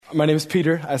My name is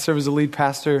Peter. I serve as a lead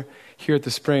pastor here at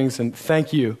the Springs, and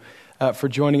thank you for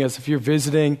joining us. If you're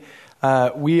visiting,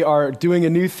 we are doing a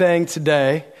new thing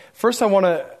today. First, I want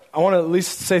to at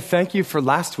least say thank you for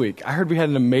last week. I heard we had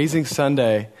an amazing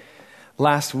Sunday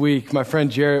last week. My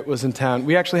friend Jarrett was in town.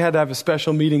 We actually had to have a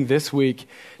special meeting this week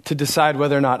to decide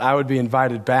whether or not I would be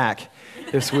invited back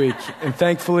this week. And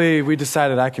thankfully, we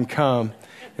decided I can come.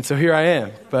 And so here I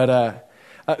am. But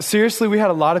seriously, we had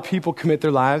a lot of people commit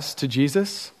their lives to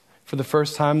Jesus for the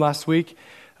first time last week.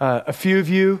 A few of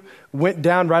you went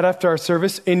down right after our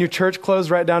service in your church clothes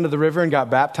right down to the river and got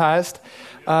baptized.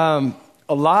 A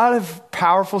lot of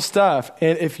powerful stuff.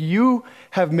 And if you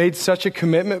have made such a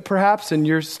commitment perhaps and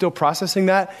you're still processing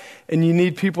that and you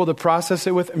need people to process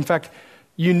it with, in fact,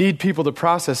 you need people to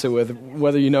process it with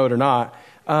whether you know it or not,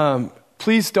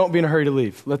 please don't be in a hurry to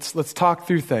leave. Let's talk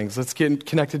through things. Let's get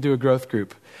connected to a growth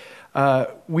group.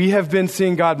 We have been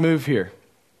seeing God move here.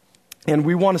 And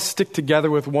we want to stick together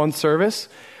with one service.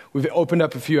 We've opened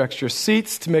up a few extra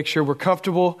seats to make sure we're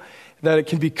comfortable, that it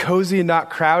can be cozy and not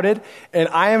crowded. And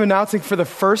I am announcing for the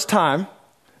first time,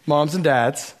 moms and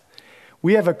dads,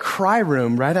 we have a cry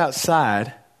room right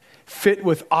outside, fit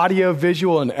with audio,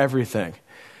 visual, and everything.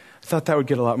 I thought that would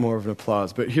get a lot more of an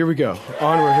applause, but here we go.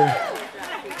 Onward here.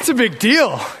 It's a big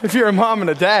deal if you're a mom and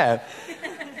a dad.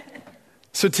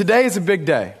 So today is a big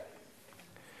day,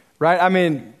 right? I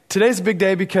mean, today's a big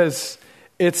day because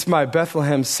it's my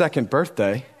Bethlehem's second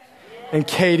birthday. And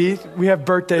Katie, we have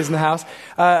birthdays in the house.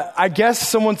 I guess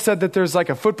someone said that there's like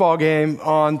a football game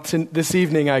on this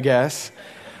evening, I guess.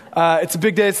 It's a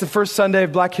big day. It's the first Sunday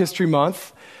of Black History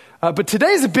Month. But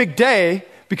today's a big day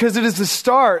because it is the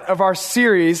start of our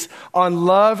series on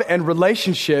love and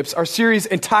relationships, our series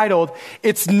entitled,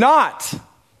 It's Not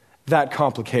That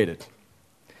Complicated.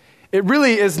 It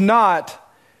really is not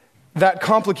that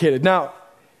complicated. Now,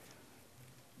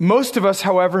 most of us,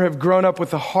 however, have grown up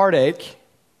with the heartache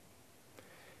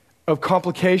of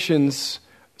complications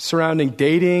surrounding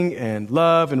dating and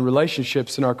love and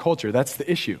relationships in our culture. That's the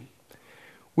issue.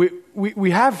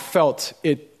 We have felt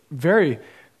it very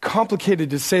complicated,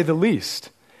 to say the least.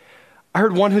 I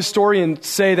heard one historian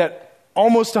say that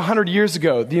almost 100 years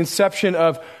ago, the inception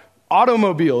of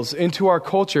automobiles into our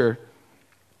culture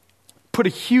put a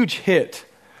huge hit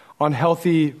on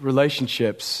healthy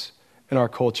relationships in our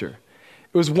culture.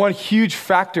 It was one huge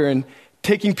factor in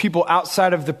taking people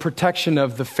outside of the protection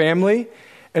of the family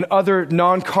and other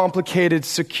non-complicated,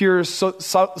 secure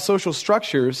social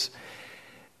structures.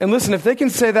 And listen, if they can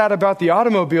say that about the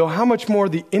automobile, how much more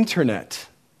the internet?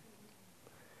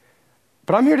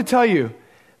 But I'm here to tell you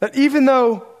that even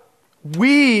though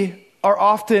we are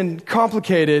often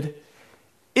complicated,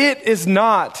 it is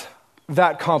not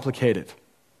that complicated.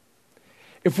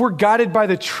 If we're guided by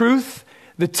the truth,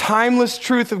 the timeless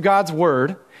truth of God's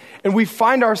word, and we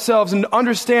find ourselves and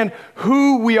understand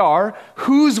who we are,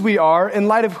 whose we are, in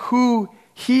light of who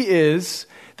he is,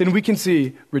 then we can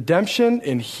see redemption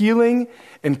and healing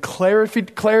and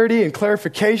clarity and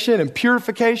clarification and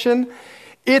purification.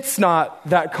 It's not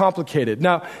that complicated.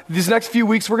 Now, these next few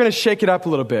weeks, we're going to shake it up a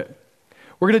little bit.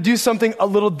 We're going to do something a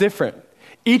little different.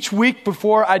 Each week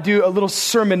before I do a little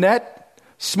sermonette,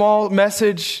 small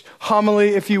message, homily,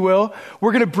 if you will,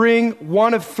 we're going to bring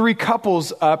one of three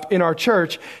couples up in our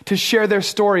church to share their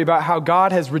story about how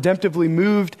God has redemptively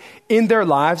moved in their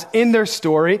lives, in their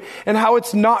story, and how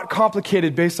it's not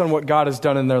complicated based on what God has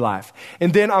done in their life.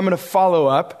 And then I'm going to follow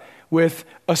up with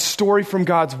a story from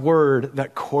God's word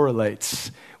that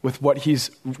correlates with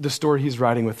the story he's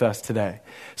writing with us today.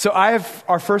 So I have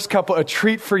our first couple, a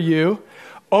treat for you,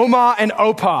 Oma and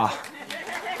Opa.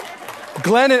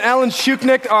 Glenn and Ellen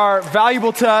Shuknick are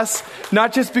valuable to us,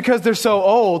 not just because they're so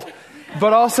old,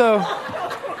 but also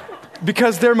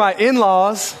because they're my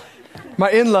in-laws,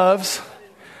 my in-loves.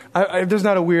 There's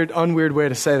not a unweird way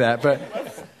to say that, but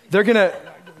they're going to...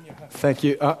 Thank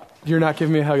you. You're not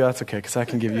giving me a hug? That's okay, because I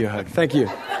can give you a hug. Thank you.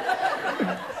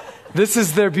 This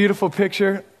is their beautiful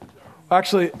picture.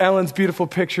 Actually, Ellen's beautiful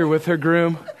picture with her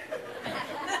groom.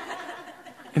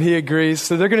 And he agrees.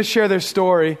 So they're going to share their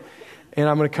story. And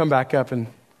I'm going to come back up and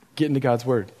get into God's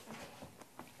word. Do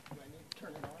I need to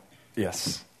turn it on?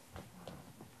 Yes.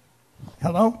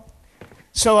 Hello?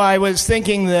 So I was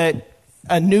thinking that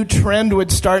a new trend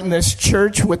would start in this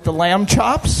church with the lamb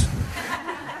chops.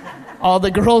 All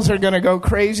the girls are going to go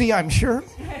crazy, I'm sure.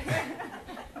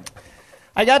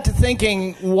 I got to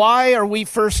thinking, why are we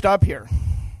first up here?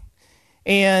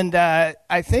 And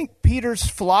I think Peter's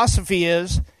philosophy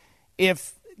is,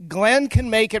 if Glenn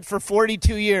can make it for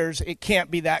 42 years, it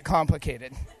can't be that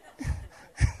complicated.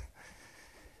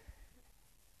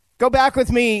 Go back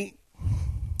with me,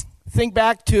 think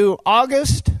back to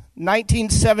August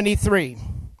 1973.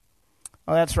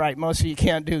 Oh, that's right. Most of you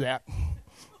can't do that.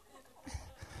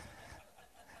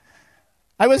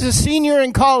 I was a senior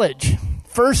in college,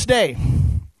 first day.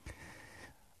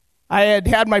 I had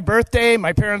had my birthday.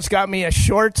 My parents got me a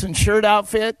shorts and shirt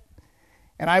outfit,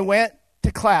 and I went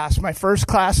to class, my first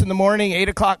class in the morning, 8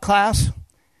 o'clock class,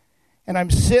 and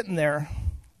I'm sitting there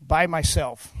by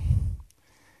myself.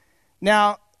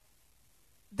 Now,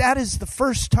 that is the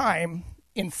first time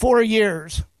in 4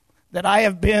 years that I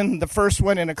have been the first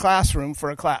one in a classroom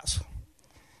for a class.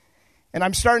 And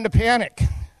I'm starting to panic.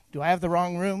 Do I have the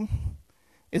wrong room?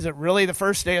 Is it really the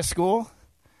first day of school?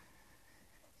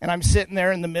 And I'm sitting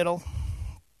there in the middle.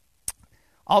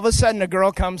 All of a sudden, a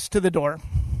girl comes to the door.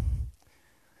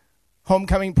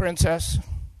 Homecoming princess,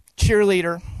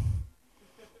 cheerleader.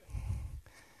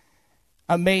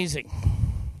 Amazing.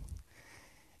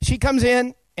 She comes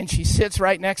in and she sits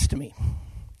right next to me.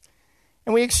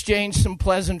 And we exchange some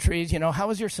pleasantries, how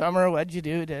was your summer? What'd you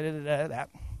do? That.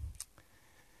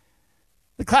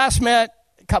 The class met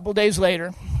a couple days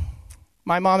later.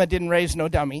 My mama didn't raise no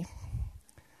dummy.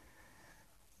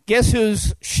 Guess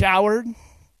who's showered,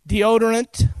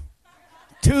 deodorant,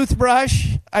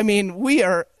 toothbrush? I mean,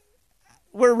 we're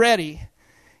ready.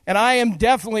 And I am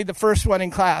definitely the first one in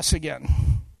class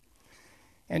again.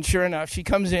 And sure enough, she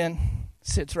comes in,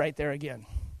 sits right there again.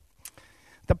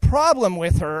 The problem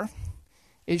with her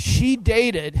is she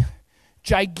dated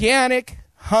gigantic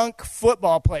hunk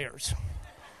football players,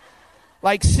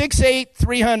 like 6'8",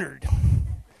 300.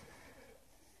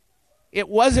 It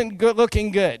wasn't good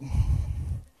looking good.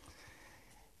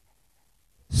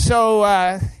 So,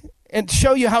 and to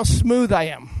show you how smooth I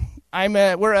am,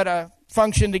 we're at a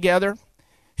function together.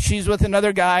 She's with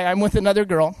another guy. I'm with another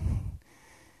girl.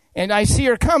 And I see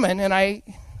her coming, and I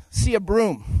see a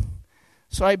broom.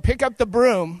 So I pick up the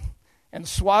broom and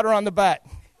swat her on the butt.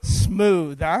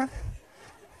 Smooth, huh?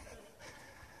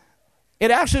 It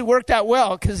actually worked out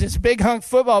well because this big hunk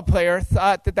football player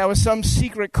thought that was some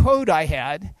secret code I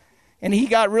had, and he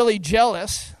got really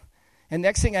jealous. And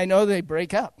next thing I know, they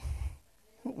break up.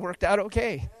 It worked out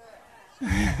okay.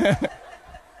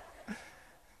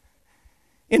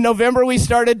 In November, we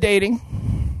started dating.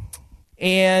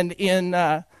 And in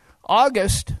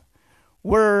August,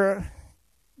 we're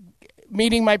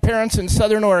meeting my parents in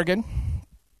Southern Oregon.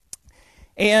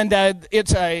 And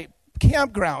it's a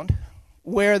campground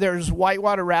where there's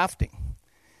whitewater rafting.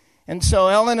 And so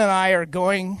Ellen and I are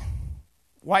going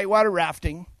whitewater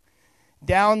rafting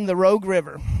down the Rogue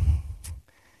River.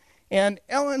 And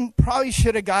Ellen probably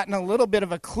should have gotten a little bit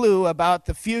of a clue about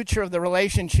the future of the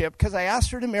relationship because I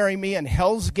asked her to marry me in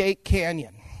Hell's Gate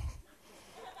Canyon.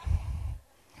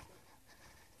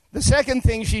 The second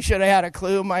thing she should have had a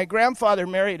clue, my grandfather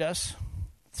married us.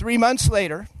 3 months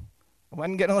later, I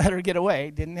wasn't going to let her get away.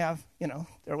 Didn't have,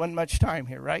 there wasn't much time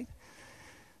here, right?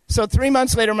 So 3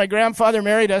 months later, my grandfather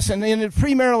married us, and in the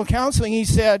premarital counseling, he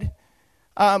said,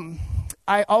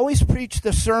 I always preach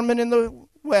the sermon in the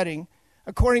wedding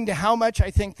according to how much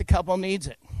I think the couple needs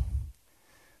it.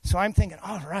 So I'm thinking,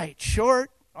 all right,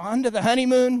 short, on to the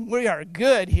honeymoon. We are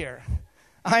good here.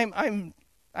 I'm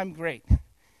great.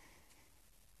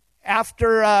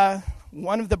 After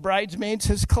one of the bridesmaids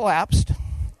has collapsed,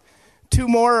 2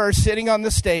 more are sitting on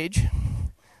the stage,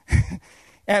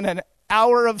 and an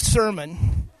hour of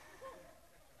sermon,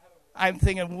 I'm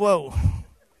thinking, whoa.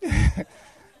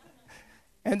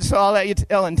 And so I'll let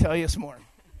Ellen tell you some more.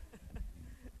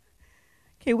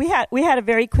 Okay, we had a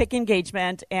very quick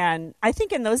engagement, and I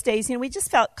think in those days, we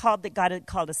just felt called that God had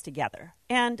called us together,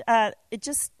 and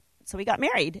so we got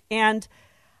married, and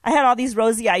I had all these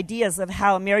rosy ideas of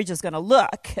how a marriage was going to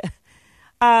look,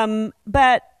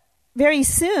 but very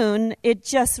soon it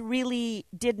just really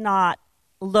did not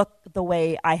look the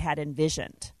way I had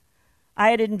envisioned. I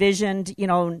had envisioned,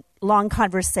 long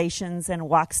conversations and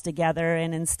walks together,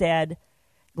 and instead,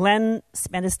 Glenn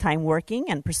spent his time working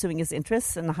and pursuing his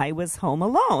interests, and I was home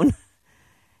alone.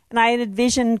 And I had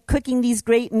envisioned cooking these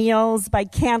great meals by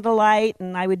candlelight,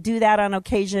 and I would do that on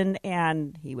occasion,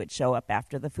 and he would show up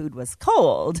after the food was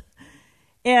cold.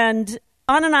 And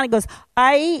on it goes.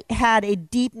 I had a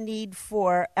deep need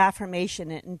for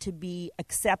affirmation and to be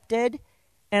accepted,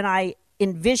 and I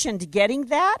envisioned getting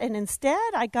that, and instead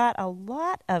I got a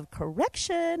lot of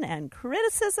correction and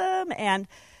criticism, and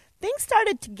things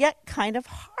started to get kind of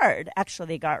hard. Actually,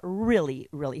 they got really,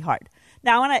 really hard.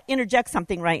 Now, I want to interject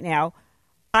something right now.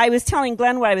 I was telling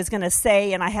Glenn what I was going to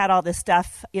say, and I had all this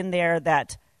stuff in there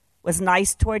that was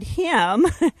nice toward him.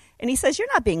 And he says,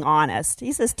 "You're not being honest."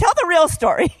 He says, "Tell the real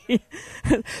story."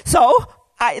 So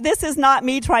this is not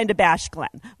me trying to bash Glenn.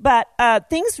 But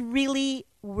things really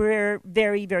were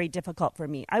very, very difficult for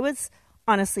me. I was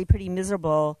honestly pretty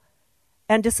miserable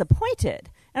and disappointed.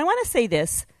 And I want to say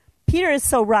this. Peter is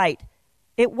so right.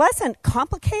 It wasn't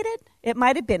complicated. It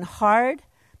might have been hard,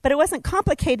 but it wasn't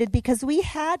complicated because we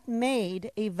had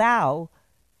made a vow,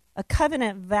 a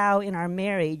covenant vow in our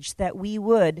marriage that we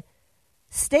would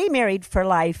stay married for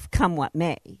life come what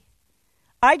may.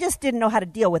 I just didn't know how to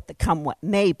deal with the come what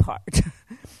may part.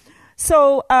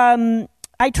 So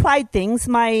I tried things.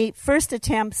 My first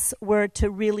attempts were to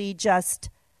really just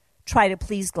try to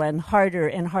please Glenn harder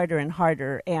and harder and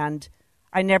harder, and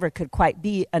I never could quite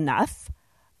be enough.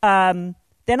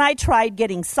 Then I tried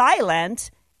getting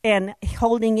silent and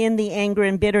holding in the anger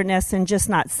and bitterness and just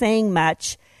not saying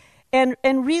much. And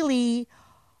really,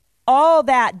 all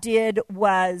that did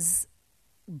was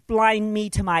blind me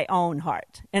to my own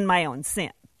heart and my own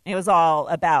sin. It was all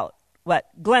about what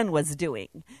Glenn was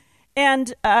doing.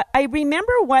 And I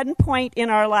remember one point in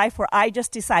our life where I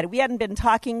just decided, we hadn't been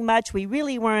talking much, we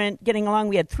really weren't getting along.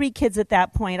 We had 3 kids at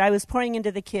that point. I was pouring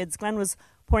into the kids. Glenn was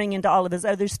pouring into all of his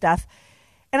other stuff.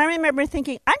 And I remember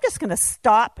thinking, I'm just going to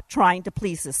stop trying to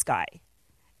please this guy.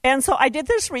 And so I did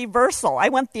this reversal. I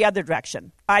went the other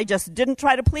direction. I just didn't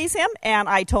try to please him, and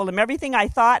I told him everything I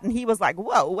thought, and he was like,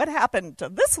 whoa, what happened to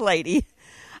this lady?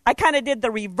 I kind of did the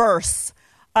reverse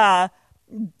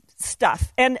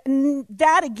stuff. And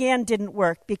that, again, didn't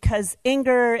work because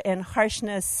anger and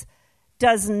harshness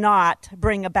does not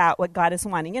bring about what God is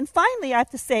wanting. And finally, I have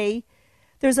to say,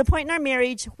 there's a point in our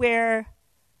marriage where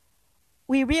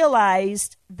we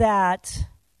realized that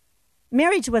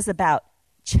marriage was about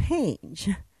change,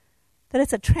 that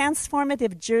it's a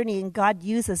transformative journey, and God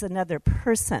uses another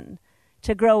person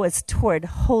to grow us toward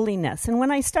holiness. And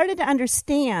when I started to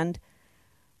understand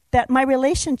that my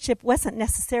relationship wasn't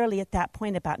necessarily at that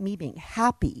point about me being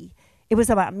happy, it was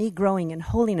about me growing in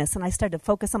holiness, and I started to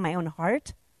focus on my own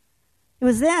heart, it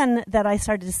was then that I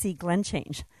started to see Glenn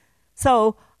change.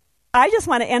 So I just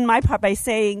want to end my part by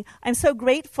saying I'm so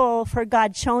grateful for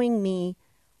God showing me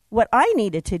what I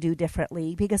needed to do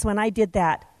differently, because when I did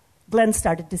that, Glenn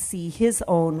started to see his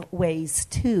own ways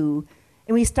too,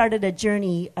 and we started a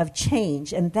journey of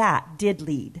change, and that did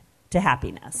lead to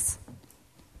happiness.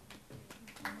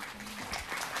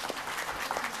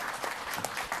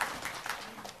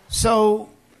 So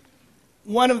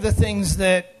one of the things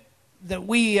that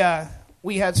we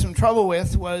had some trouble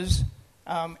with was,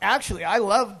 actually, I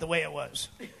loved the way it was.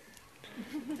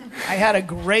 I had a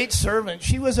great servant.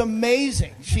 She was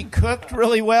amazing. She cooked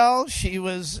really well. It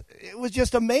was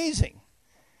just amazing.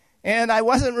 And I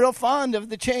wasn't real fond of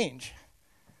the change.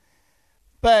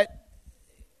 But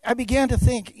I began to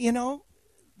think,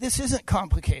 this isn't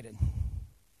complicated.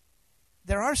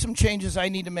 There are some changes I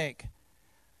need to make.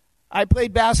 I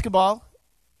played basketball.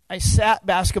 I sat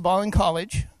basketball in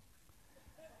college.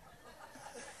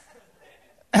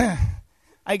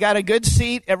 I got a good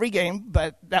seat every game,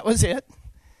 but that was it.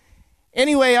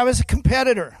 Anyway, I was a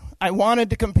competitor. I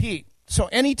wanted to compete. So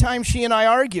anytime she and I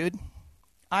argued,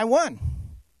 I won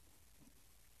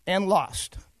and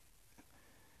lost.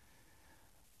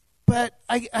 But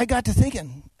I got to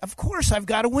thinking, of course I've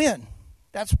got to win.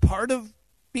 That's part of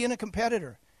being a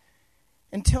competitor.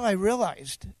 Until I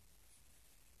realized,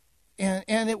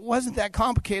 and it wasn't that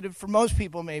complicated for most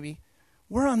people maybe,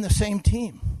 we're on the same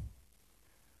team.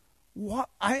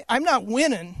 I'm not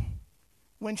winning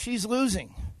when she's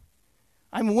losing.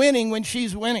 I'm winning when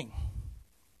she's winning.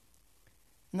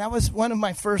 And that was one of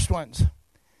my first ones.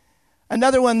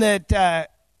 Another one that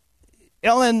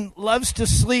Ellen loves to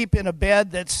sleep in a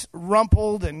bed that's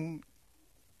rumpled and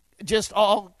just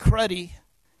all cruddy.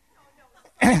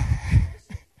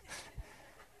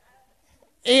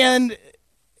 And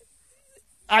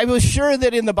I was sure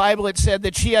that in the Bible it said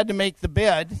that she had to make the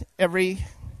bed every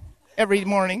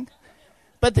morning,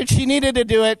 but that she needed to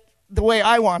do it the way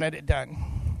I wanted it done.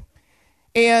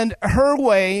 And her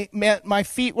way meant my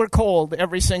feet were cold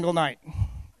every single night.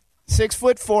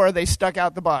 6'4", they stuck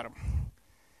out the bottom.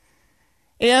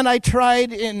 And I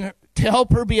tried to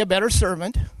help her be a better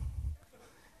servant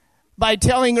by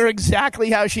telling her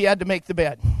exactly how she had to make the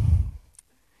bed.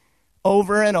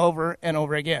 Over and over and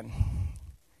over again.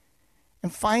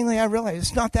 And finally I realized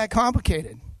it's not that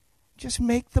complicated. Just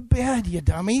make the bed, you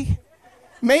dummy.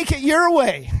 Make it your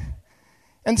way.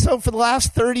 And so for the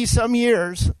last 30-some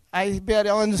years, I bet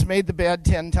Ellen's made the bed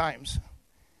 10 times.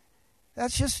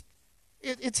 That's just,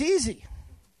 it's easy.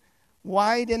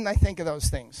 Why didn't I think of those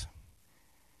things?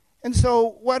 And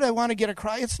so what I want to get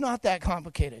across, it's not that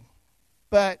complicated.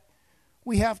 But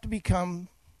we have to become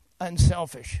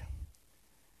unselfish.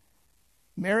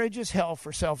 Marriage is hell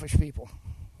for selfish people.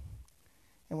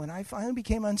 And when I finally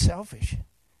became unselfish,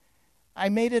 I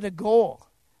made it a goal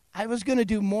I was going to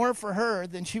do more for her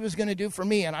than she was going to do for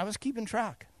me, and I was keeping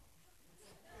track.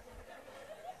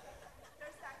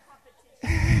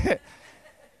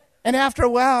 And after a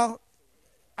while,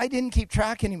 I didn't keep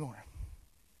track anymore.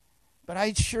 But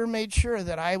I sure made sure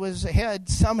that I was ahead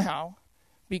somehow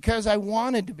because I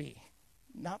wanted to be,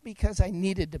 not because I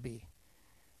needed to be.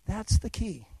 That's the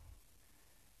key.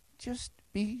 Just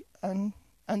be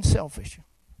unselfish.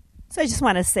 So I just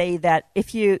want to say that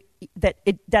that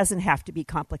it doesn't have to be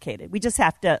complicated. We just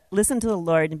have to listen to the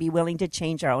Lord and be willing to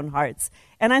change our own hearts.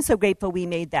 And I'm so grateful we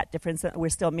made that difference, that we're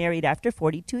still married after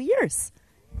 42 years.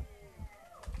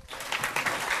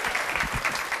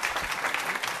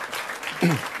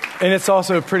 And it's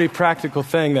also a pretty practical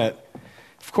thing that,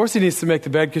 of course, he needs to make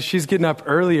the bed because she's getting up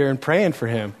earlier and praying for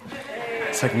him.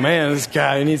 It's like, man, this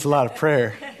guy, he needs a lot of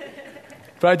prayer.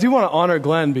 But I do want to honor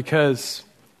Glenn because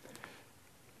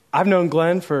I've known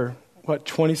Glenn for,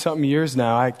 20-something years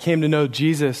now. I came to know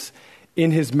Jesus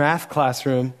in his math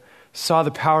classroom, saw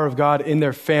the power of God in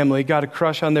their family, got a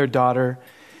crush on their daughter,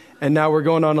 and now we're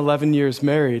going on 11 years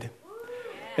married.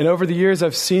 And over the years,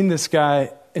 I've seen this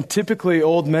guy, and typically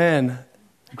old men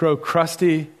grow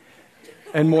crusty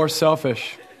and more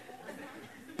selfish.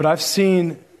 But I've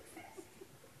seen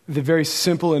the very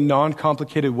simple and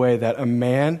non-complicated way that a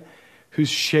man who's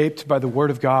shaped by the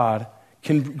Word of God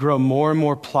can grow more and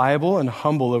more pliable and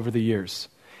humble over the years.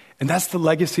 And that's the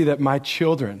legacy that my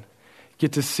children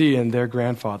get to see in their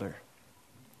grandfather.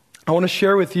 I want to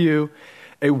share with you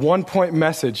a one-point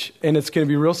message, and it's going to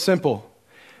be real simple.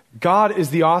 God is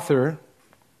the author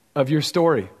of your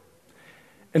story.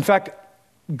 In fact,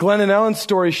 Glenn and Ellen's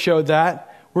story showed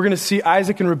that. We're going to see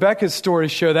Isaac and Rebecca's story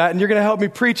show that, and you're going to help me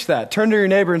preach that. Turn to your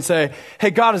neighbor and say, hey,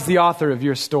 God is the author of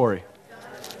your story.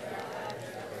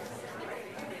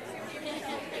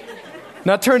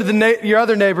 Now turn to your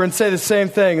other neighbor and say the same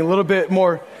thing, a little bit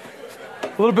more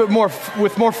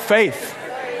with more faith.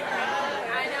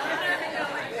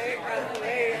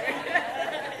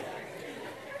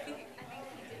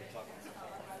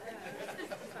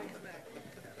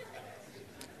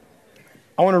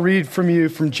 I want to read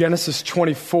from Genesis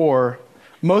 24.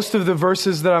 Most of the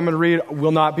verses that I'm going to read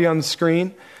will not be on the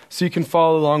screen, so you can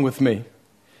follow along with me.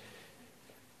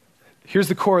 Here's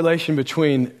the correlation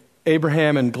between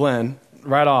Abraham and Glenn,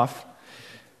 right off.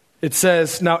 It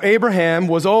says, now Abraham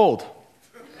was old.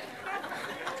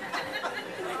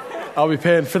 I'll be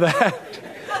paying for that.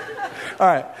 All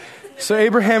right. So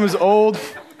Abraham is old,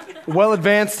 well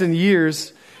advanced in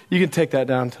years. You can take that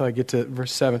down until I get to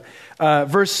verse 7.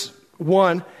 Verse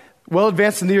 1, well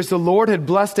advanced in years, the Lord had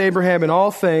blessed Abraham in all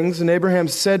things, and Abraham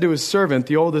said to his servant,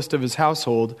 the oldest of his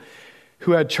household,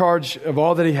 who had charge of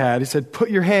all that he had, he said, put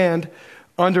your hand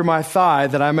under my thigh,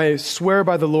 that I may swear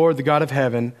by the Lord, the God of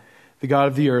heaven, the God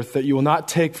of the earth, that you will not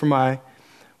take for my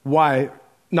wife,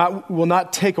 will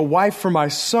not take a wife for my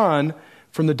son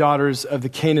from the daughters of the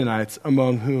Canaanites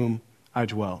among whom I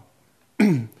dwell.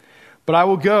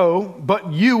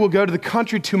 But you will go to the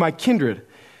country to my kindred,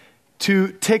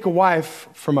 to take a wife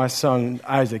for my son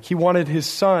Isaac. He wanted his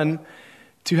son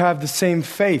to have the same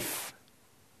faith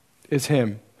as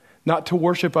him, not to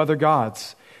worship other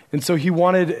gods. And so he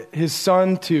wanted his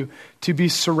son to be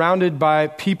surrounded by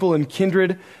people and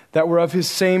kindred that were of his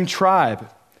same tribe.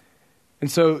 And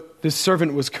so this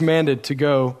servant was commanded to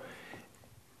go,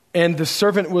 and the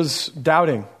servant was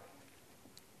doubting.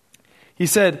 He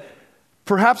said,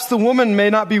 perhaps the woman may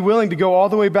not be willing to go all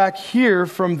the way back here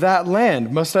from that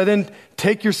land. Must I then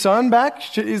take your son back?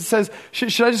 He says,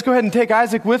 should I just go ahead and take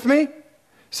Isaac with me?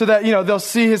 So that, they'll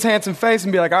see his handsome face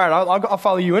and be like, all right, I'll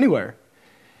follow you anywhere.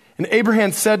 And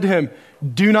Abraham said to him,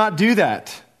 do not do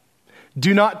that.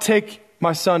 Do not take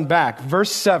my son back.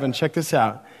 Verse 7, check this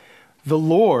out. The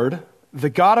Lord, the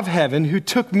God of heaven, who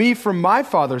took me from my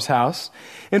father's house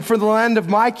and from the land of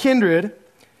my kindred,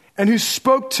 and who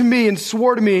spoke to me and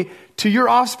swore to me, to your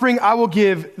offspring I will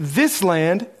give this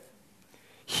land,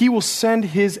 he will send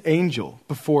his angel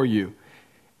before you,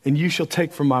 and you shall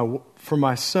take for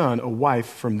my son a wife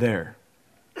from there.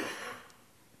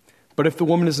 But if the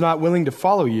woman is not willing to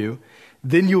follow you,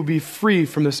 then you will be free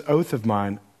from this oath of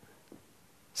mine.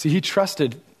 See, he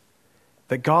trusted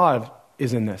that God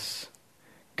is in this.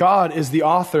 God is the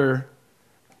author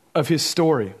of his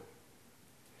story.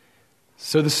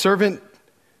 So the servant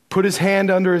put his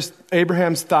hand under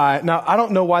Abraham's thigh. Now, I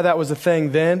don't know why that was a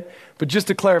thing then, but just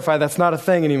to clarify, that's not a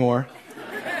thing anymore.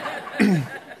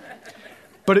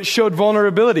 But it showed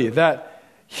vulnerability, that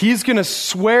he's going to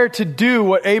swear to do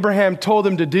what Abraham told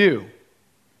him to do.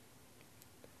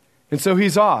 And so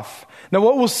he's off. Now,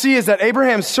 what we'll see is that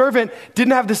Abraham's servant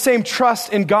didn't have the same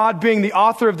trust in God being the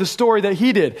author of the story that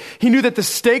he did. He knew that the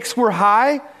stakes were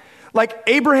high. Like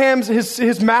Abraham's,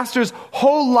 his master's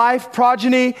whole life,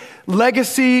 progeny,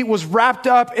 legacy was wrapped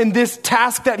up in this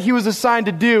task that he was assigned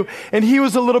to do. And he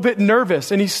was a little bit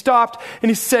nervous, and he stopped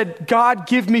and he said, God,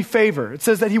 give me favor. It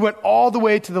says that he went all the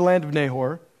way to the land of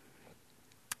Nahor,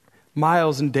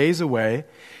 miles and days away. And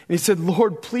he said,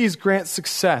 Lord, please grant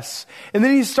success. And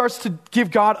then he starts to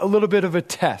give God a little bit of a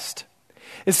test.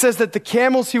 It says that the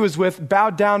camels he was with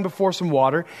bowed down before some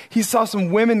water. He saw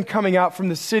some women coming out from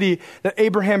the city that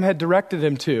Abraham had directed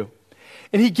him to.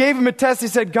 And he gave him a test. He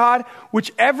said, God,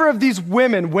 whichever of these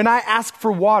women, when I ask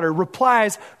for water,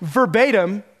 replies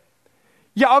verbatim,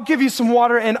 yeah, I'll give you some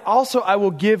water, and also I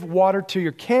will give water to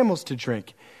your camels to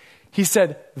drink. He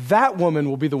said, that woman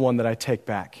will be the one that I take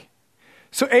back.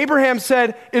 So Abraham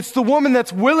said, it's the woman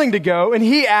that's willing to go, and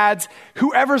he adds,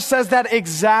 whoever says that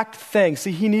exact thing.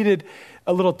 See, he needed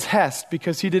a little test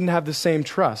because he didn't have the same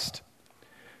trust.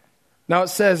 Now it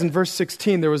says in verse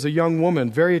 16, there was a young woman,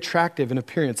 very attractive in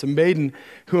appearance, a maiden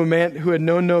who had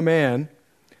known no man,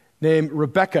 named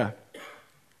Rebekah.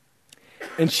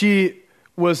 And she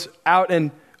was out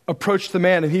and approached the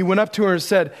man, and he went up to her and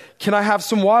said, can I have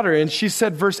some water? And she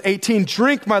said, verse 18,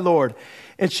 drink, my Lord.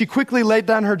 And she quickly laid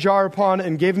down her jar upon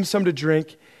and gave him some to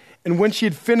drink. And when she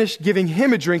had finished giving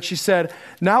him a drink, she said,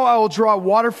 now I will draw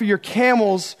water for your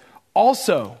camels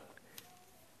also.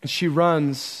 And she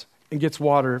runs and gets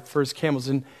water for his camels.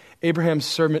 And Abraham's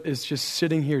servant is just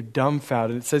sitting here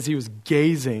dumbfounded. It says he was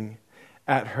gazing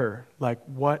at her like,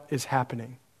 what is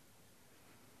happening?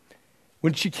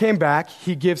 When she came back,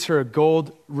 he gives her a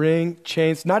gold ring,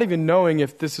 chains, not even knowing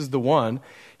if this is the one.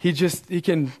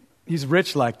 He's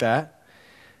rich like that.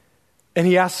 And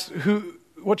he asks,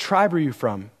 what tribe are you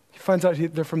from? He finds out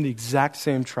they're from the exact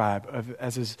same tribe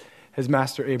as his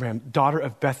master Abraham, daughter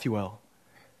of Bethuel.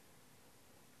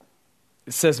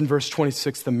 It says in verse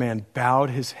 26, the man bowed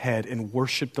his head and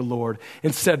worshiped the Lord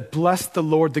and said, bless the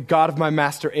Lord, the God of my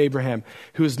master Abraham,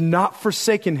 who has not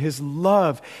forsaken his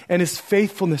love and his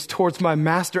faithfulness towards my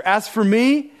master. As for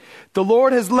me, the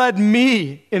Lord has led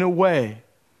me in the way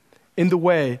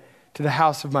to the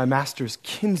house of my master's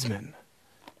kinsman.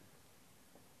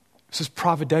 This is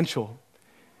providential.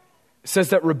 It says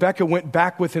that Rebekah went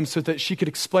back with him so that she could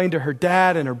explain to her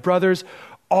dad and her brothers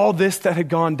all this that had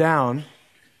gone down.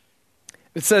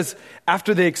 It says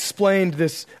after they explained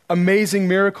this amazing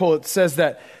miracle, it says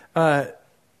that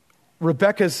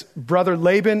Rebekah's brother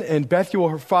Laban and Bethuel,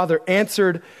 her father,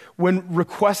 answered when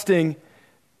requesting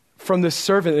from this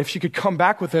servant if she could come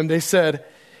back with him. They said,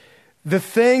 the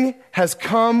thing has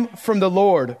come from the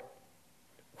Lord.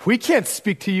 We can't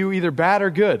speak to you either bad or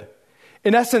good.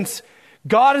 In essence,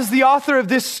 God is the author of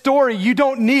this story. You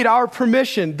don't need our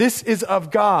permission. This is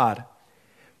of God.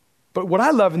 But what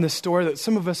I love in this story that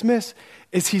some of us miss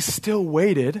is he still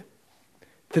waited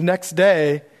the next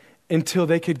day until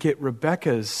they could get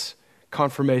Rebekah's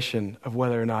confirmation of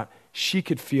whether or not she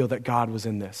could feel that God was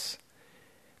in this.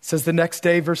 It says the next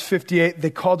day, verse 58, they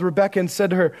called Rebekah and said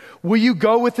to her, will you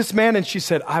go with this man? And she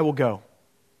said, I will go.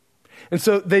 And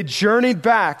so they journeyed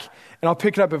back, and I'll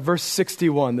pick it up at verse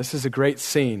 61. This is a great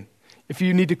scene. If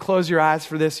you need to close your eyes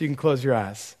for this, you can close your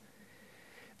eyes.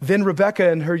 Then Rebekah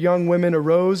and her young women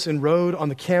arose and rode on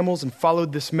the camels and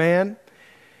followed this man.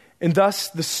 And thus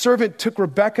the servant took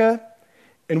Rebekah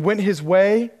and went his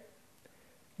way.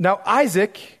 Now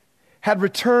Isaac had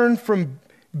returned from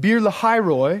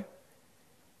Beer-lahai-roi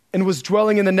and was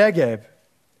dwelling in the Negev.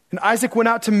 And Isaac went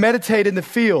out to meditate in the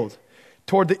field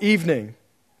toward the evening.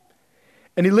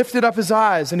 And he lifted up his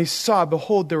eyes and he saw,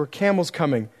 behold, there were camels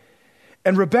coming.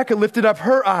 And Rebekah lifted up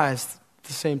her eyes. At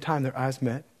the same time, their eyes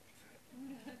met.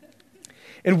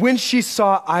 And when she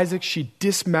saw Isaac, she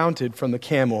dismounted from the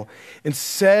camel and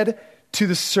said to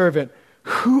the servant,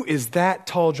 who is that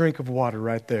tall drink of water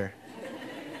right there?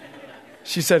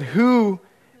 She said, who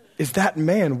is that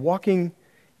man walking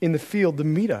in the field to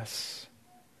meet us?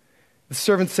 The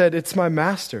servant said, it's my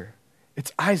master.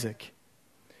 It's Isaac.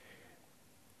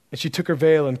 And she took her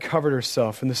veil and covered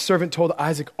herself. And the servant told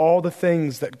Isaac all the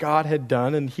things that God had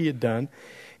done and he had done.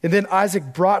 And then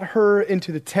Isaac brought her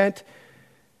into the tent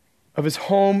of his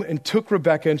home and took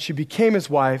Rebekah, and she became his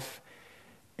wife,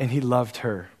 and he loved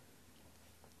her.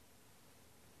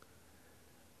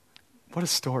 What a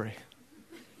story.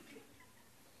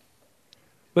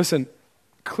 Listen,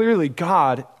 clearly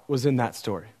God was in that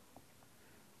story.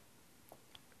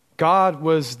 God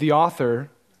was the author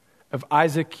of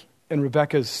Isaac and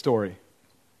Rebekah's story.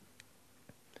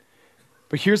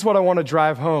 But here's what I want to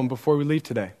drive home before we leave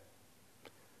today.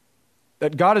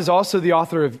 That God is also the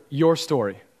author of your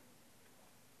story.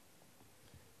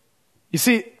 You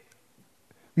see,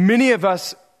 many of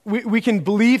us, we can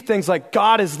believe things like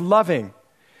God is loving.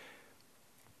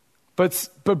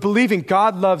 but believing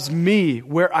God loves me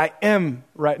where I am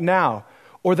right now,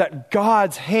 or that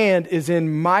God's hand is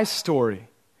in my story,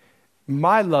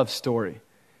 my love story.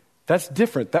 That's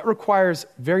different. That requires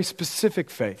very specific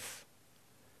faith,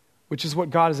 which is what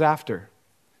God is after.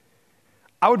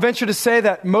 I would venture to say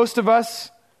that most of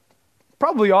us,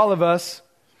 probably all of us,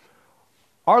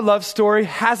 our love story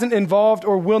hasn't involved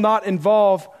or will not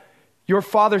involve your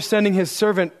father sending his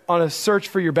servant on a search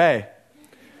for your bae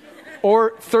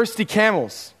or thirsty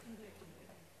camels.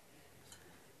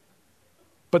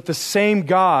 But the same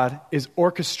God is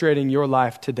orchestrating your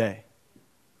life today.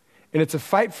 And it's a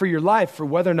fight for your life for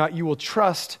whether or not you will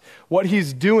trust what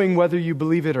he's doing, whether you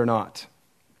believe it or not.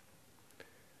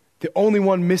 The only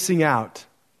one missing out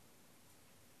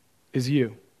is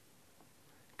you.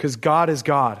 Because God is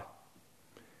God.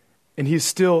 And he's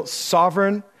still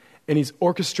sovereign, and he's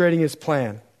orchestrating his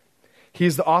plan.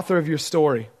 He's the author of your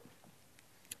story.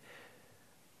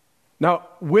 Now,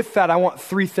 with that, I want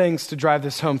 3 things to drive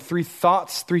this home. 3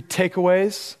 thoughts, 3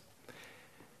 takeaways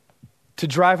to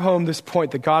drive home this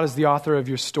point that God is the author of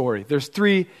your story. There's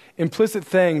 3 implicit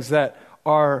things that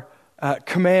are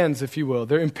commands, if you will.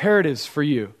 They're imperatives for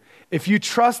you. If you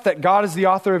trust that God is the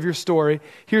author of your story,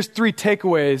 here's 3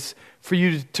 takeaways for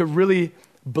you to really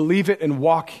believe it and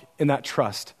walk in that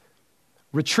trust.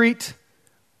 Retreat,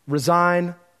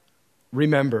 resign,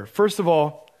 remember. First of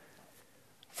all,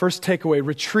 first takeaway,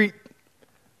 retreat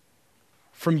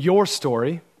from your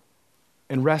story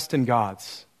and rest in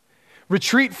God's.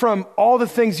 Retreat from all the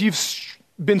things you've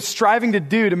been striving to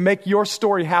do to make your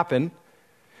story happen,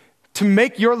 to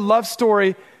make your love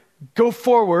story go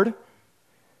forward,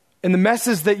 and the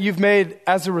messes that you've made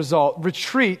as a result.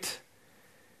 Retreat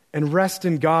and rest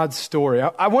in God's story.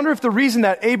 I wonder if the reason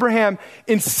that Abraham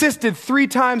insisted 3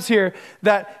 times here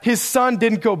that his son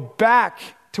didn't go back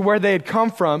to where they had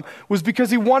come from was because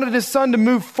he wanted his son to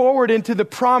move forward into the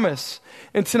promise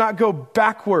and to not go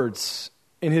backwards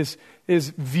in his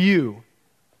view,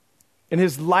 in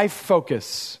his life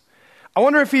focus. I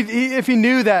wonder if he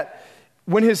knew that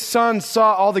when his son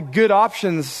saw all the good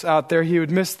options out there, he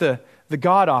would miss the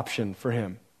God option for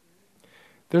him.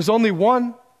 There's only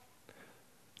one.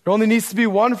 There only needs to be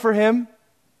one for him.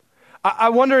 I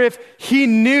wonder if he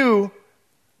knew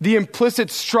the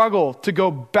implicit struggle to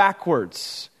go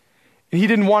backwards. And he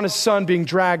didn't want his son being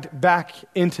dragged back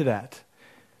into that.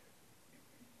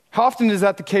 How often is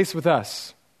that the case with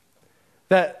us?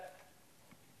 That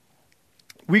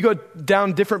we go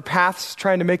down different paths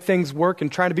trying to make things work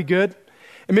and trying to be good.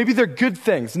 And maybe they're good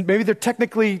things. And maybe they're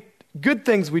technically good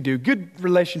things we do. Good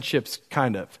relationships,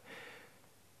 kind of.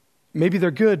 Maybe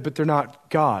they're good, but they're not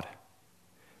God.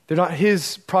 They're not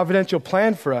his providential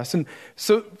plan for us. And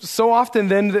so often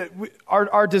then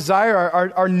our desire,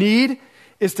 our need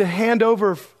is to hand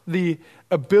over the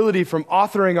ability from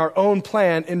authoring our own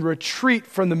plan and retreat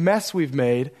from the mess we've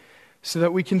made so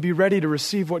that we can be ready to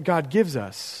receive what God gives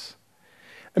us.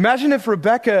 Imagine if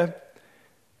Rebekah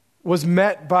was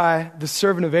met by the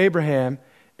servant of Abraham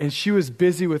and she was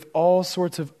busy with all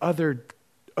sorts of other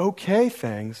okay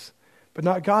things, but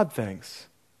not God things.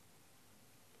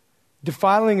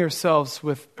 Defiling herself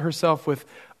with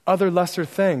other lesser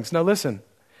things. Now listen,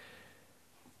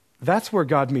 that's where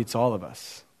God meets all of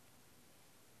us.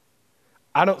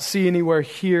 I don't see anywhere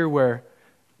here where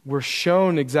we're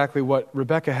shown exactly what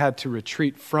Rebekah had to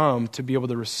retreat from to be able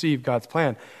to receive God's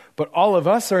plan. But all of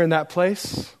us are in that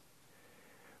place.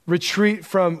 Retreat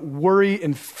from worry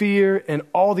and fear and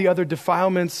all the other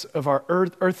defilements of our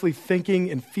earthly thinking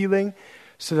and feeling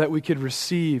so that we could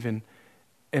receive and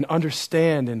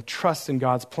understand and trust in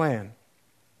God's plan.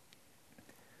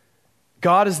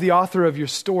 God is the author of your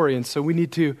story, and so we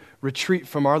need to retreat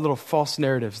from our little false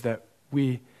narratives that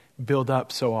we build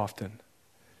up so often.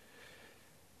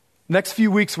 Next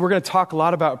few weeks, we're going to talk a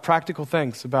lot about practical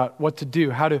things, about what to do,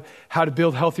 how to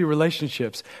build healthy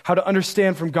relationships, how to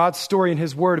understand from God's story and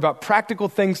his word about practical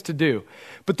things to do.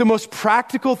 But the most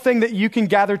practical thing that you can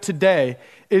gather today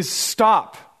is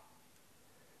stop.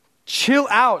 Chill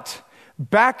out.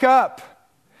 Back up.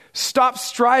 Stop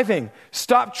striving.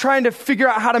 Stop trying to figure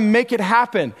out how to make it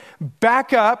happen.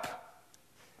 Back up.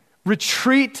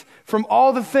 Retreat from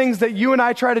all the things that you and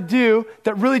I try to do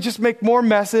that really just make more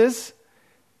messes.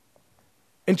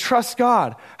 And trust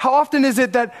God. How often is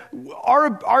it that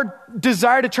our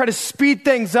desire to try to speed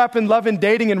things up in love and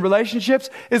dating and relationships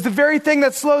is the very thing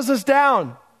that slows us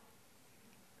down?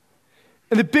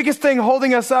 And the biggest thing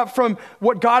holding us up from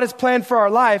what God has planned for our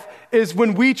life is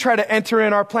when we try to enter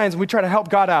in our plans and we try to help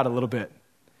God out a little bit.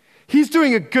 He's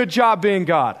doing a good job being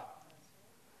God.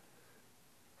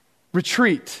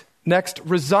 Retreat. Next,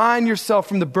 resign yourself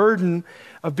from the burden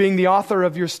of being the author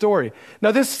of your story.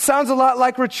 Now, this sounds a lot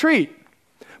like retreat.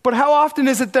 But how often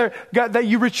is it that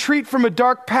you retreat from a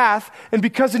dark path, and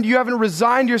because you haven't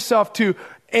resigned yourself to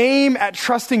aim at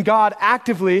trusting God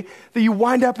actively, that you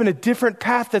wind up in a different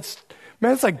path it's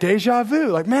like deja vu.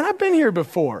 Like, man, I've been here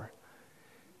before.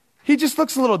 He just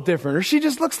looks a little different, or she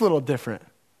just looks a little different.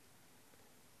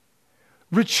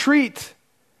 Retreat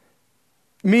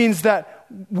means that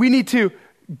we need to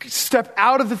step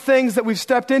out of the things that we've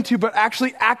stepped into, but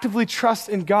actually actively trust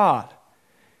in God.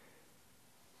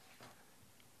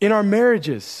 In our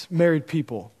marriages, married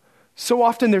people, so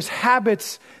often there's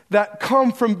habits that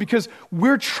come from because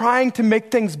we're trying to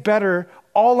make things better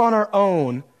all on our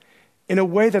own in a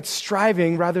way that's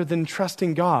striving rather than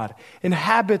trusting God. And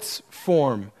habits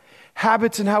form.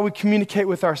 Habits in how we communicate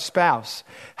with our spouse.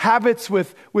 Habits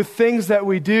with things that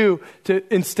we do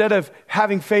instead of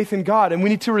having faith in God. And we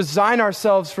need to resign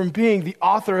ourselves from being the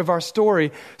author of our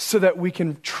story so that we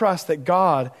can trust that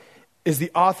God is the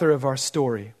author of our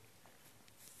story.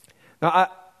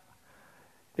 Now,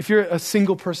 if you're a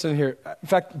single person here, in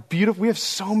fact, we have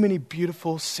so many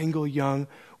beautiful single young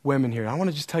women here. I want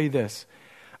to just tell you this.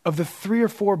 Of the 3 or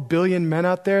 4 billion men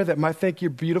out there that might think you're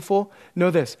beautiful,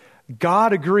 know this.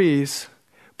 God agrees,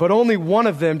 but only one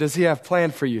of them does he have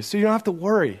planned for you. So you don't have to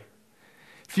worry.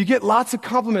 If you get lots of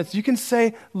compliments, you can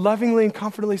say lovingly and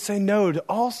comfortably say no to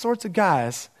all sorts of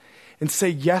guys and say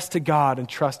yes to God and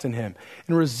trust in him.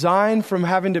 And resign from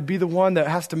having to be the one that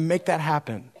has to make that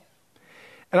happen.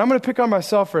 And I'm going to pick on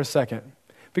myself for a second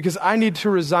because I need to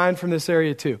resign from this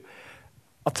area too.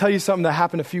 I'll tell you something that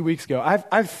happened a few weeks ago. I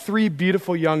have 3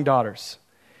 beautiful young daughters.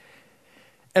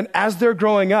 And as they're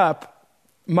growing up,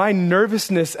 my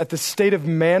nervousness at the state of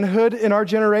manhood in our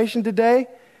generation today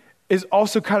is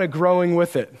also kind of growing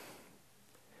with it.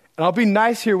 And I'll be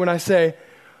nice here when I say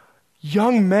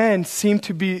young men seem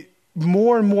to be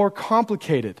more and more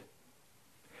complicated.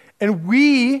 And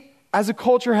we, as a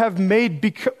culture, have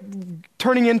made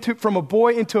turning from a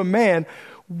boy into a man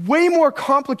way more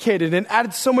complicated and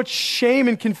added so much shame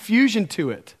and confusion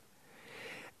to it.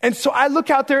 And so I look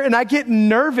out there and I get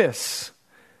nervous.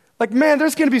 Like, man,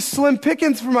 there's going to be slim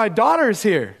pickings for my daughters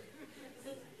here.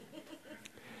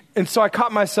 And so I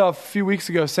caught myself a few weeks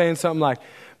ago saying something like,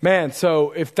 man,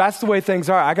 so if that's the way things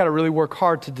are, I got to really work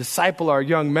hard to disciple our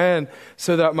young men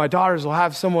so that my daughters will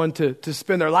have someone to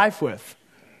spend their life with.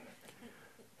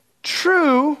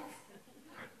 True,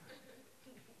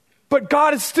 but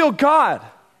God is still God.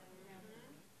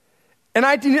 And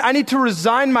I need to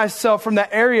resign myself from that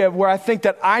area where I think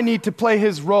that I need to play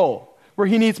his role, where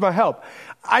he needs my help.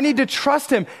 I need to trust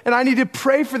him, and I need to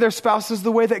pray for their spouses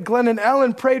the way that Glenn and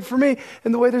Ellen prayed for me,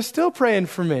 and the way they're still praying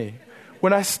for me,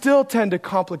 when I still tend to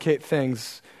complicate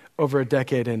things over a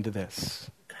decade into this.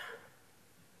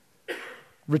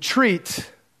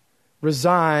 Retreat,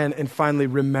 resign, and finally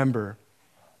remember.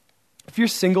 If you're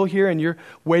single here and you're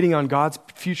waiting on God's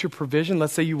future provision,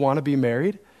 let's say you want to be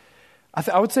married,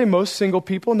 I would say most single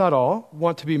people, not all,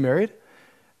 want to be married.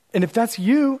 And if that's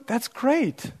you, that's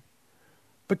great.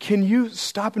 But can you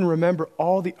stop and remember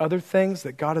all the other things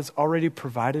that God has already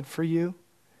provided for you?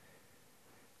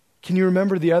 Can you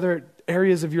remember the other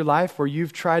areas of your life where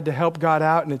you've tried to help God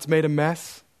out and it's made a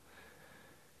mess?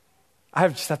 I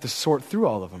just have to sort through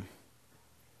all of them.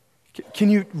 Can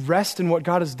you rest in what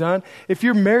God has done? If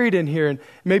you're married in here and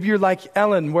maybe you're like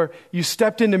Ellen, where you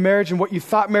stepped into marriage and what you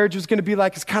thought marriage was going to be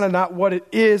like is kind of not what it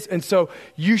is, and so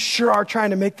you sure are trying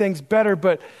to make things better,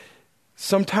 but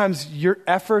sometimes your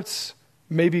efforts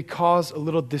maybe cause a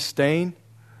little disdain,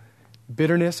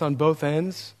 bitterness on both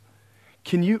ends.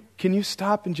 Can you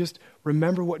stop and just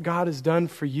remember what God has done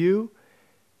for you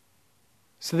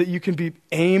so that you can be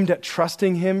aimed at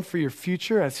trusting him for your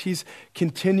future as he's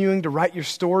continuing to write your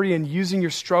story and using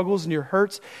your struggles and your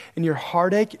hurts and your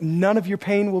heartache? None of your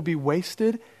pain will be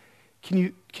wasted. Can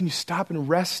you stop and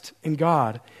rest in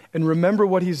God and remember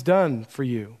what he's done for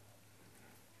you?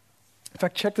 In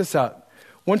fact, check this out.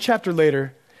 1 chapter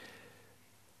later,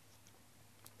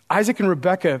 Isaac and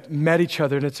Rebekah met each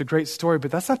other, and it's a great story,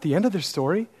 but that's not the end of their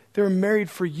story. They were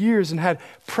married for years and had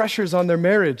pressures on their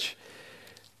marriage.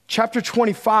 Chapter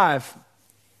 25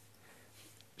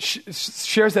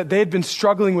 shares that they had been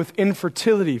struggling with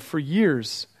infertility for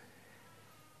years.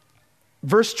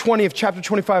 Verse 20 of chapter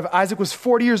 25, Isaac was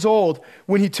 40 years old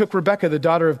when he took Rebekah, the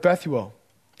daughter of Bethuel,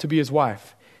 to be his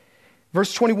wife.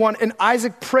 Verse 21, and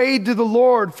Isaac prayed to the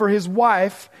Lord for his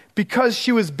wife because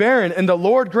she was barren, and the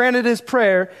Lord granted his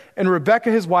prayer, and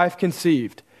Rebekah, his wife,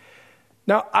 conceived.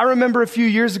 Now, I remember a few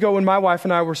years ago when my wife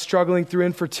and I were struggling through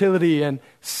infertility and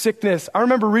sickness. I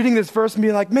remember reading this verse and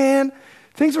being like, man,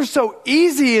 Things were so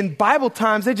easy in Bible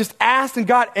times. They just asked and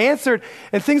God answered,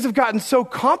 and things have gotten so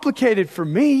complicated for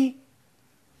me.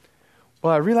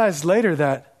 Well, I realized later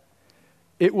that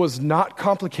it was not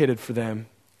complicated for them,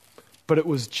 but it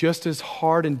was just as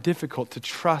hard and difficult to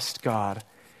trust God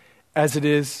as it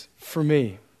is for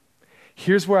me.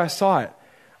 Here's where I saw it.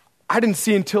 I didn't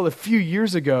see until a few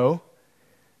years ago,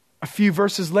 a few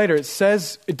verses later,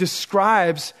 it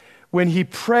describes when he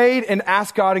prayed and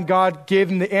asked God and God gave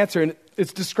him the answer. And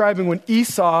it's describing when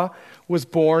Esau was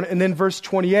born. And then verse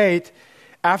 28,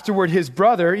 afterward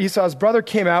Esau's brother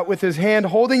came out with his hand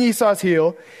holding Esau's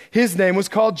heel. His name was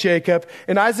called Jacob.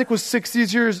 And Isaac was 60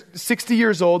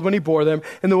 years old when he bore them.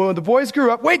 And when the boys grew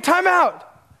up, wait, time out.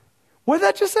 What did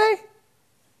that just say?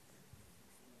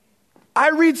 I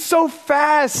read so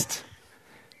fast.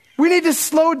 We need to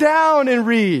slow down and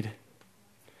read.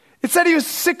 It said he was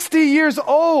 60 years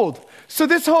old. So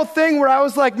this whole thing where I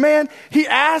was like, man, he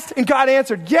asked and God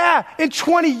answered. Yeah, in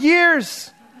 20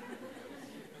 years.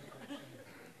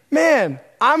 Man,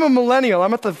 I'm a millennial.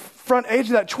 I'm at the front age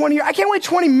of that 20 years. I can't wait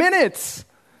 20 minutes.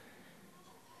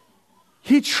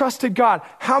 He trusted God.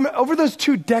 Over those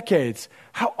 2 decades,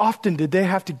 how often did they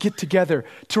have to get together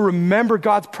to remember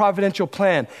God's providential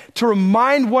plan, to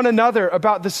remind one another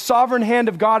about the sovereign hand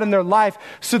of God in their life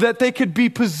so that they could be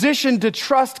positioned to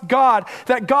trust God,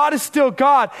 that God is still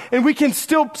God, and we can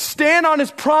still stand on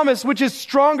his promise, which is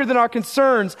stronger than our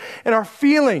concerns and our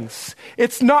feelings.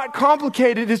 It's not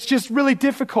complicated. It's just really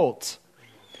difficult.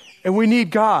 And we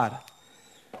need God.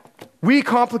 We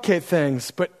complicate things,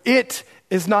 but it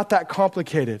is not that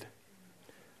complicated.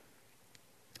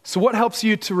 So what helps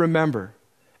you to remember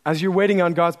as you're waiting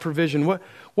on God's provision?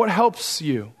 What helps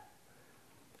you?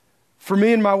 For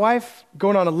me and my wife,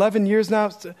 going on 11 years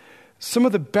now, some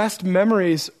of the best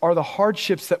memories are the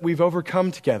hardships that we've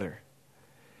overcome together.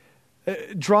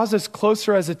 It draws us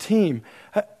closer as a team.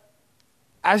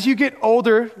 As you get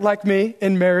older, like me,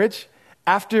 in marriage,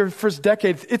 after the first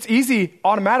decade, it's easy,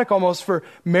 automatic almost, for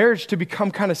marriage to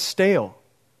become kind of stale.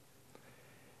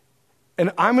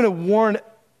 And I'm going to warn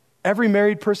every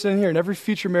married person in here and every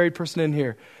future married person in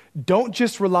here, don't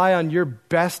just rely on your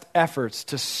best efforts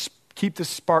to keep the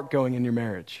spark going in your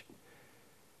marriage.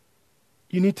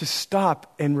 You need to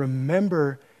stop and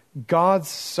remember God's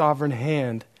sovereign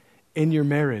hand in your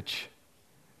marriage.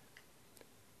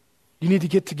 You need to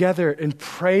get together and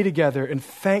pray together and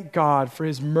thank God for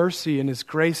his mercy and his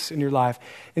grace in your life,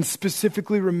 and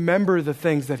specifically remember the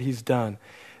things that he's done.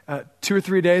 2 or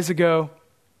 3 days ago,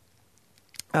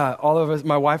 all of us,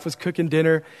 my wife was cooking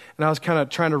dinner, and I was kind of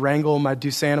trying to wrangle my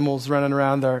Deuce animals running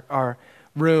around our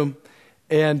room.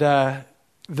 And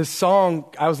the song,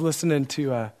 I was listening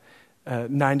to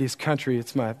 90s country.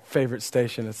 It's my favorite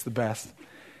station. It's the best.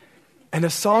 And a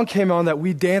song came on that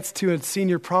we danced to at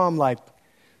senior prom like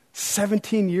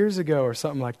 17 years ago or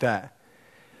something like that.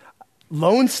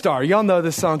 Lone Star. Y'all know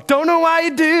this song. Don't know why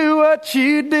you do what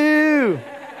you do.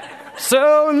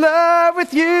 So in love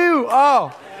with you.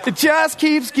 Oh, it just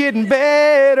keeps getting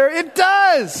better. It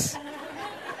does.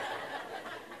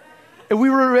 And we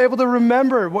were able to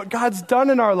remember what God's done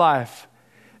in our life.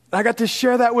 I got to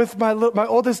share that with my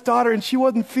oldest daughter, and she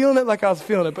wasn't feeling it like I was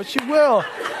feeling it, but she will.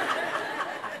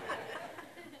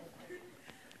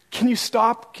 Can you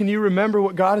stop? Can you remember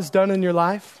what God has done in your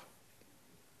life?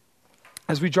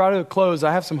 As we draw to a close,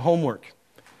 I have some homework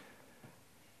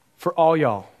for all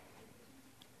y'all.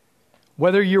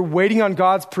 Whether you're waiting on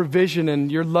God's provision in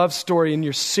your love story and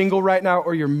you're single right now,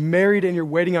 or you're married and you're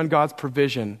waiting on God's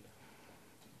provision,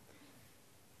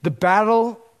 the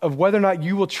battle of whether or not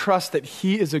you will trust that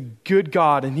he is a good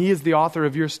God and he is the author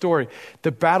of your story,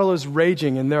 the battle is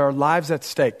raging and there are lives at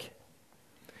stake.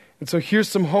 And so here's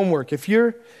some homework. If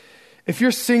you're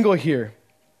single here,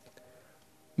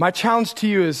 my challenge to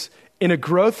you is in a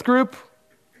growth group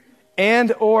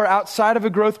and or outside of a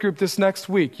growth group this next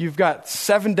week, you've got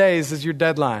 7 days as your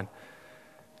deadline.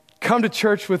 Come to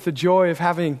church with the joy of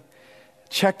having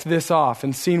checked this off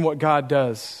and seen what God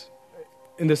does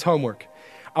in this homework.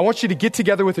 I want you to get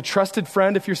together with a trusted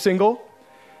friend if you're single.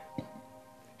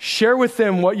 Share with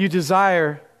them what you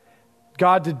desire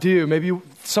God to do. Maybe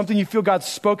something you feel God's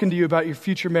spoken to you about your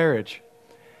future marriage.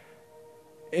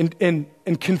 And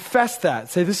confess that.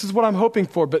 Say, this is what I'm hoping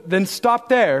for. But then stop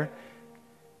there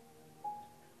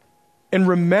and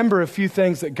remember a few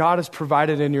things that God has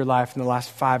provided in your life in the last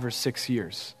 5 or 6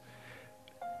 years.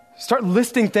 Start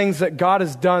listing things that God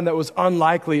has done that was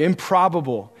unlikely,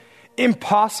 improbable,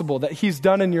 impossible that he's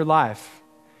done in your life.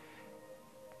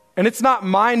 And it's not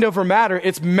mind over matter,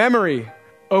 it's memory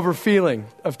over feeling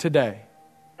of today.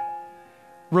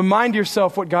 Remind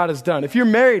yourself what God has done. If you're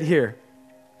married here,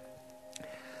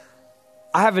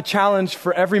 I have a challenge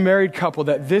for every married couple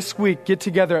that this week get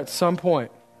together at some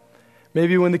point,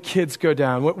 maybe when the kids go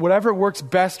down, whatever works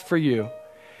best for you,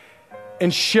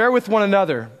 and share with one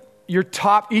another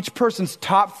each person's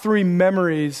top 3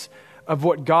 memories of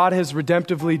what God has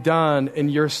redemptively done in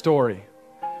your story.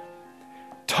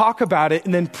 Talk about it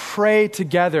and then pray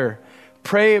together.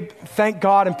 Pray, thank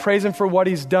God and praise Him for what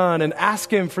He's done and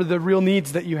ask Him for the real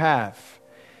needs that you have.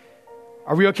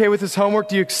 Are we okay with this homework?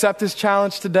 Do you accept this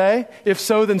challenge today? If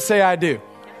so, then say I do.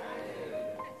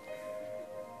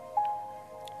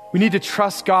 We need to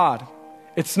trust God.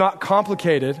 It's not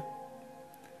complicated.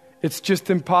 It's just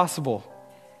impossible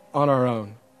on our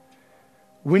own.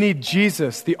 We need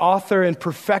Jesus, the author and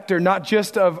perfecter, not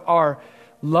just of our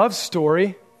love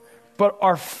story, but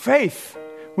our faith.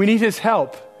 We need His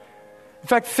help. In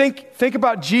fact, think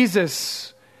about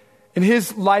Jesus and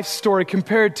His life story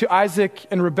compared to Isaac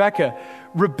and Rebekah.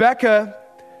 Rebekah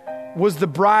was the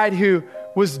bride who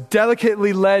was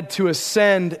delicately led to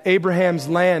ascend Abraham's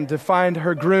land to find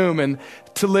her groom and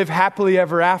to live happily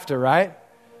ever after, right?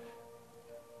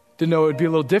 Didn't know it would be a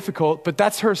little difficult, but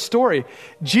that's her story.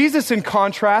 Jesus, in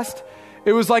contrast,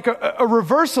 it was like a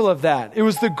reversal of that. It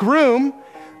was the groom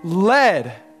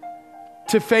led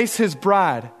to face his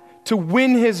bride, to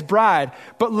win his bride,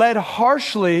 but led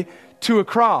harshly to a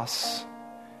cross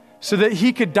so that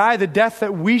he could die the death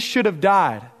that we should have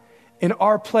died in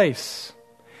our place.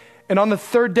 And on the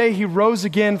 3rd day, he rose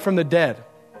again from the dead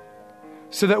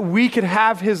so that we could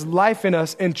have his life in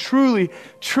us and truly,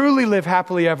 truly live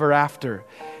happily ever after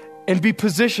and be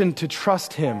positioned to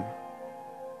trust him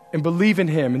and believe in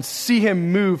him and see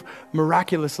him move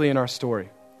miraculously in our story.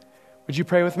 Would you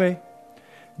pray with me?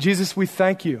 Jesus, we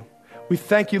thank you. We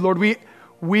thank you, Lord.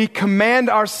 We command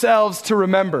ourselves to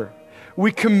remember.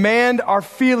 We command our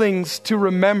feelings to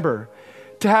remember,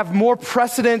 to have more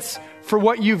precedence for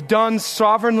what you've done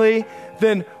sovereignly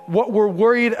than what we're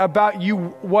worried about you,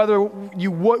 whether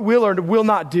you will or will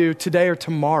not do today or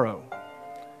tomorrow.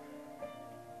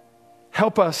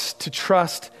 Help us to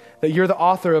trust that you're the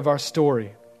author of our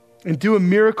story and do a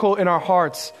miracle in our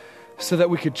hearts so that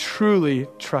we could truly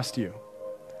trust you.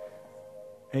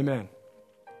 Amen.